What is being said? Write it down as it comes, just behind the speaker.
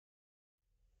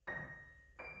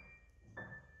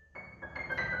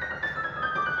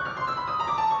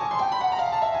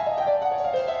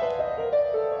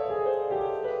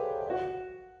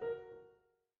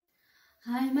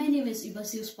is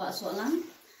Ibasiewspah Sohlang.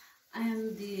 I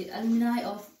am the alumni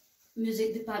of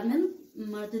Music Department,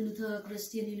 Martin Luther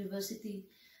Christian University.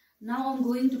 Now I'm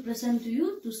going to present to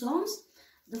you two songs.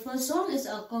 The first song is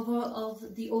a cover of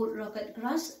The Old Rocket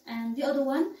Crush, and the other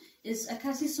one is a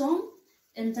Kasi song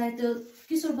entitled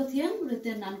Kisor Bathian,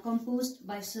 written and composed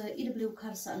by Sir E.W.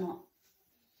 Karsano.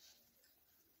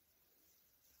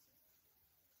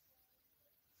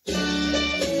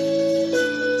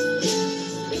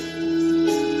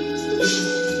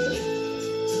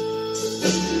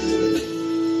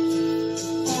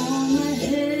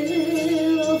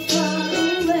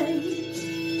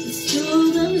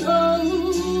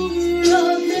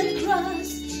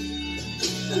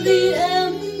 The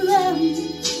emblem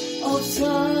of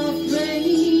soft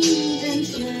rain and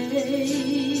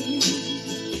shade,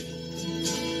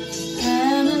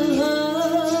 and a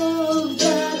love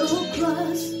that will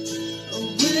cross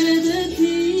with the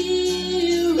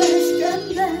dearest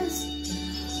and best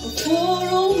for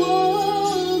a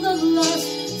world of lost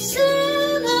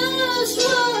sinners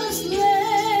was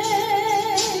slain.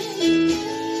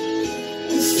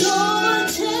 So I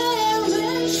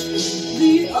cherish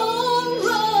the old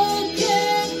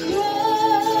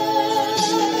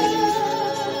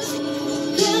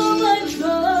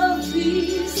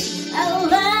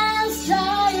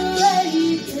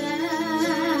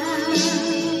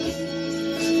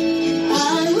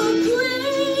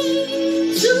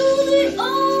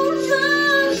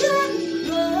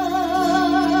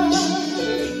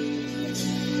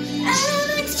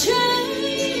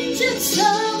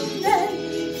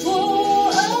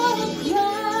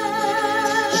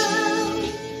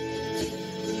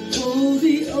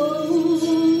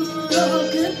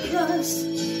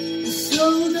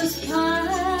so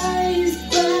despised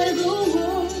by the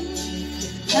world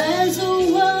has a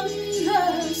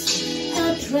wondrous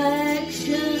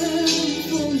attraction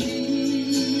for me.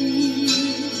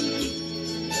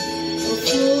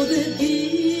 For the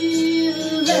dear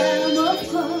Lamb of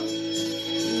God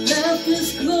left His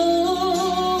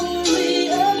glory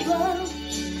above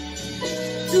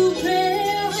to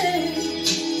bear it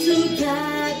to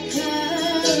that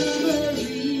Calvary.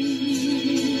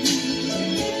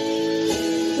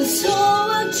 So I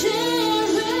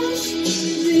cherish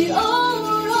the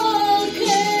old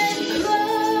rocket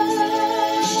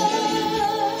cross,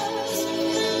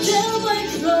 till my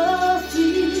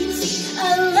trophies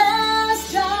at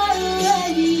last I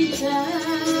lay down.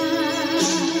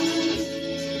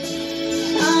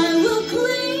 I will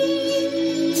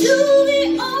cling to the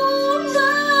old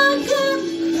rocket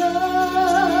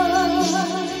cross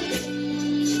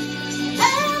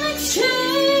and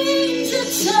exchange it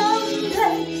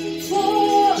someday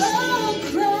for a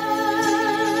crown.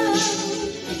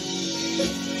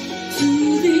 To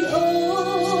the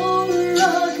old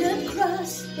rugged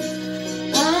cross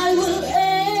I will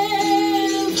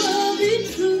ever be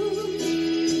true.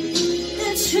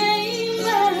 Its shame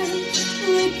and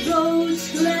reproach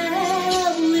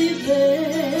gladly bear.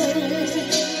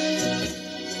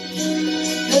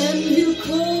 When you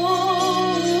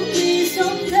call me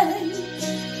someday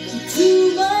to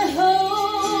my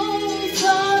home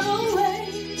far away,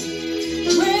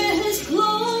 where His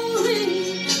glory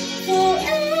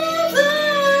forever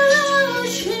I'll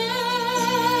share.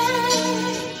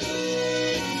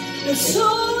 And so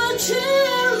I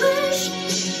cherish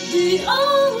the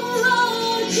old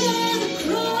rugged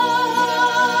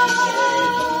cross,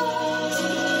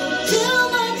 till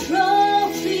my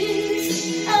trophies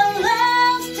at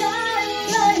last I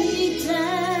lay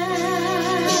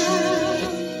down.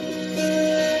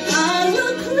 I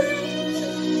will cling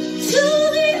to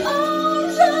the old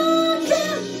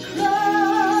rugged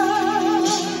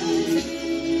cross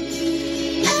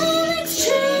and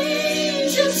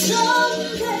exchange it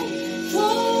someday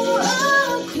for a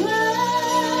crown.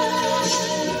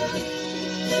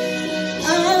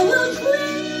 I will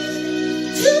cling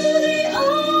to the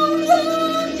old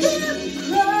rugged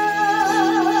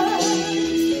cross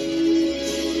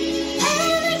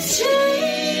and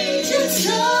exchange it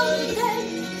someday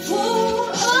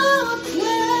for a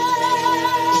crown.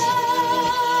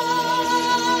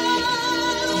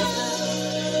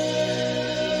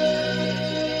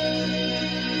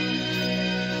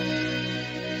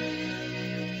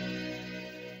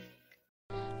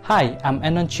 Hi, I'm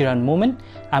Anon Chiran Momen.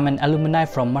 I'm an alumni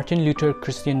from Martin Luther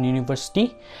Christian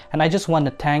University, and I just want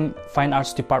to thank Fine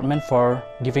Arts Department for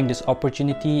giving this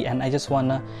opportunity, and I just want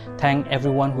to thank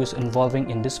everyone who is involving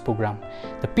in this program.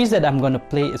 The piece that I'm going to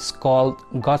play is called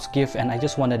God's Gift, and I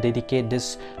just want to dedicate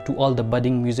this to all the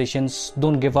budding musicians.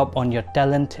 Don't give up on your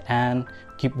talent and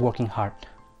keep working hard.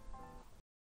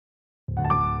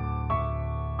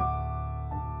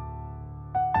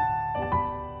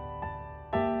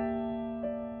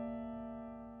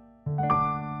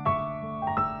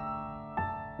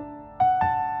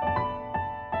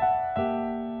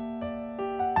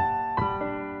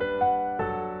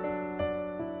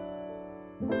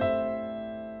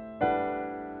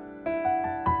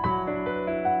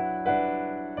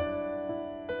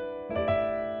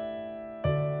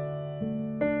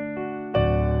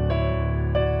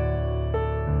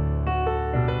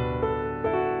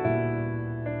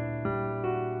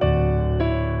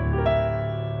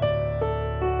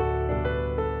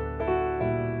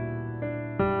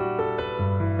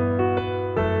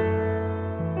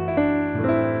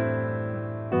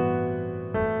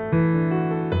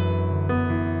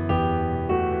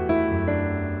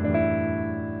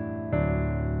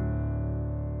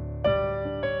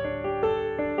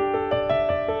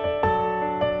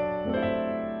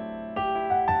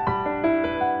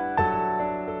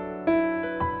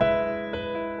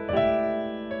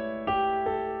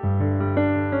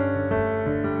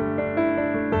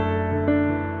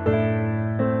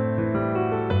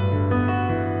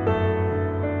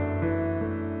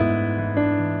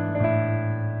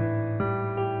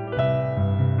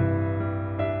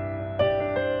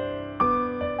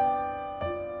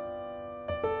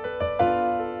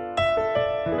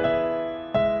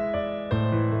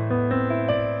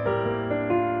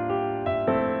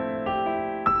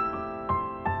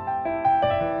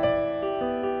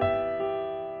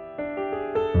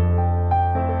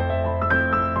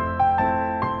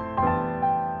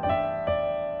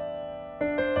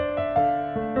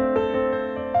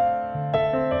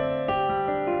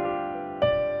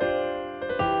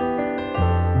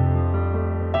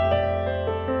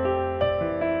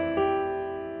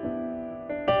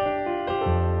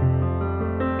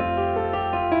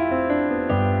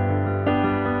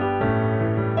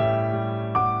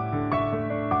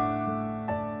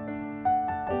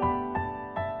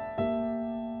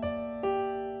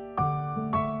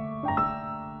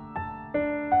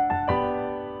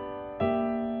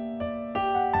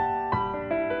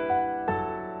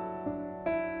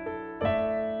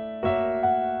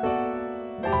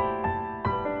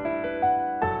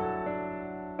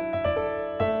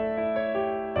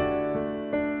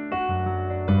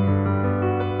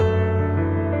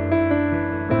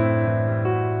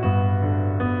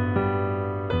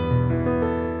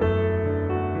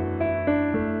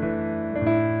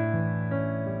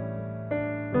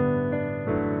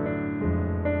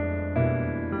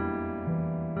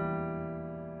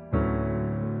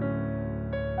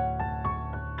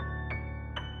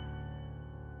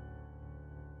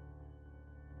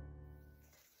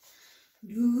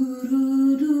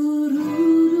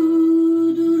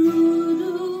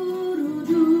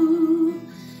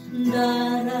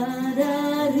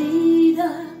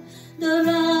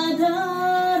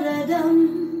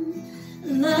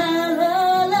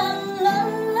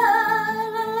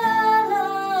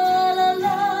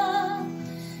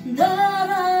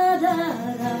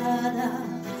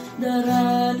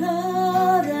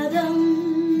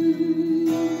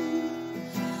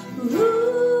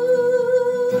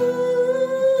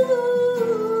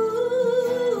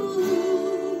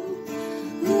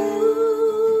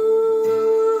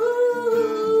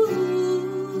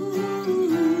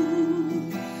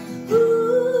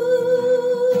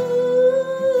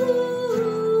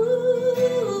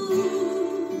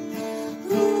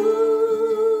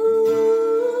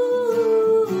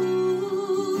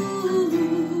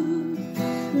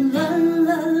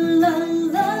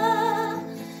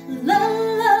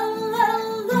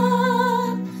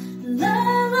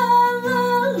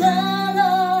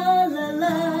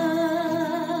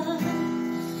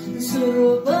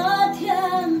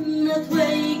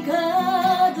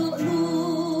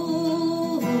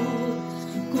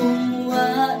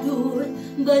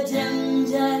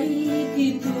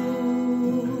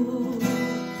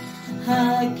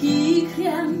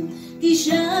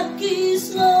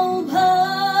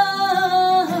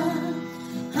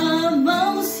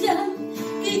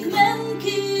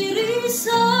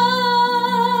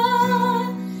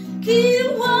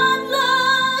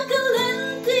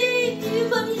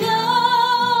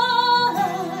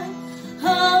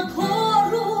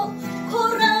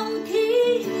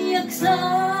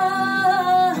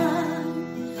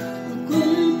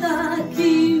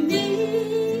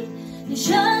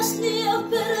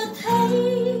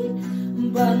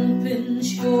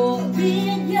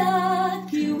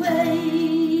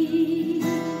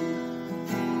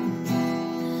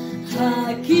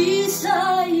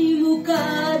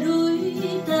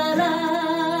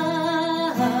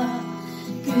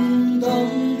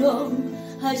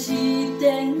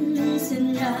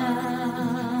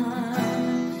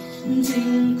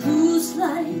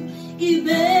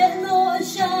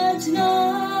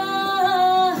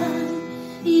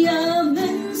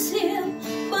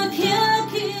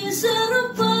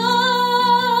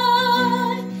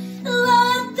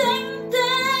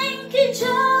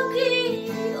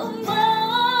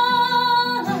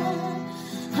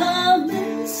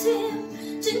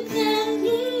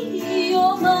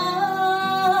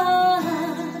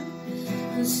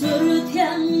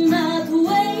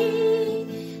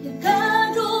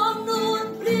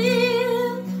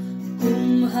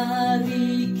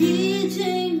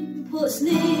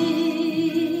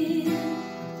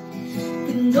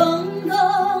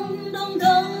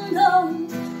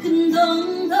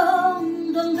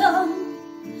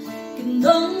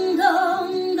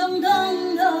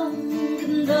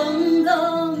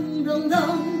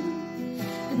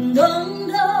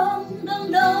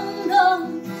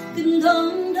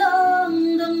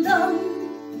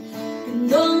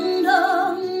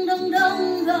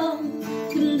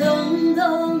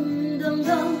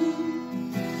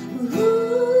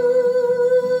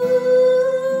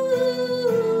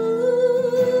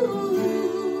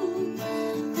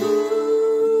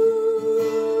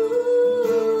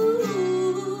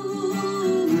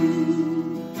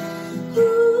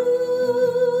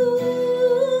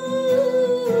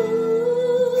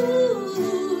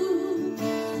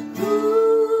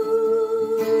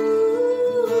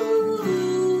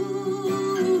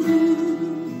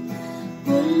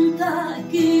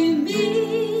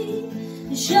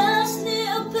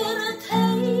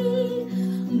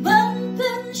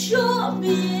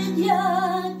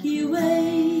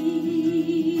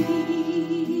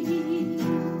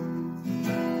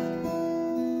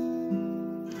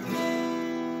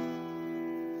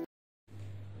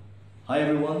 Hi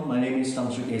everyone, my name is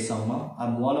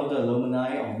I'm one of the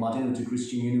alumni of Martin Luther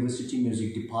Christian University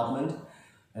Music Department,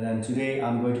 and then today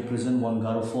I'm going to present one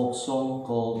Gala folk song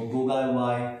called Gogai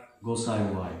Wai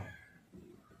Gosai Wai.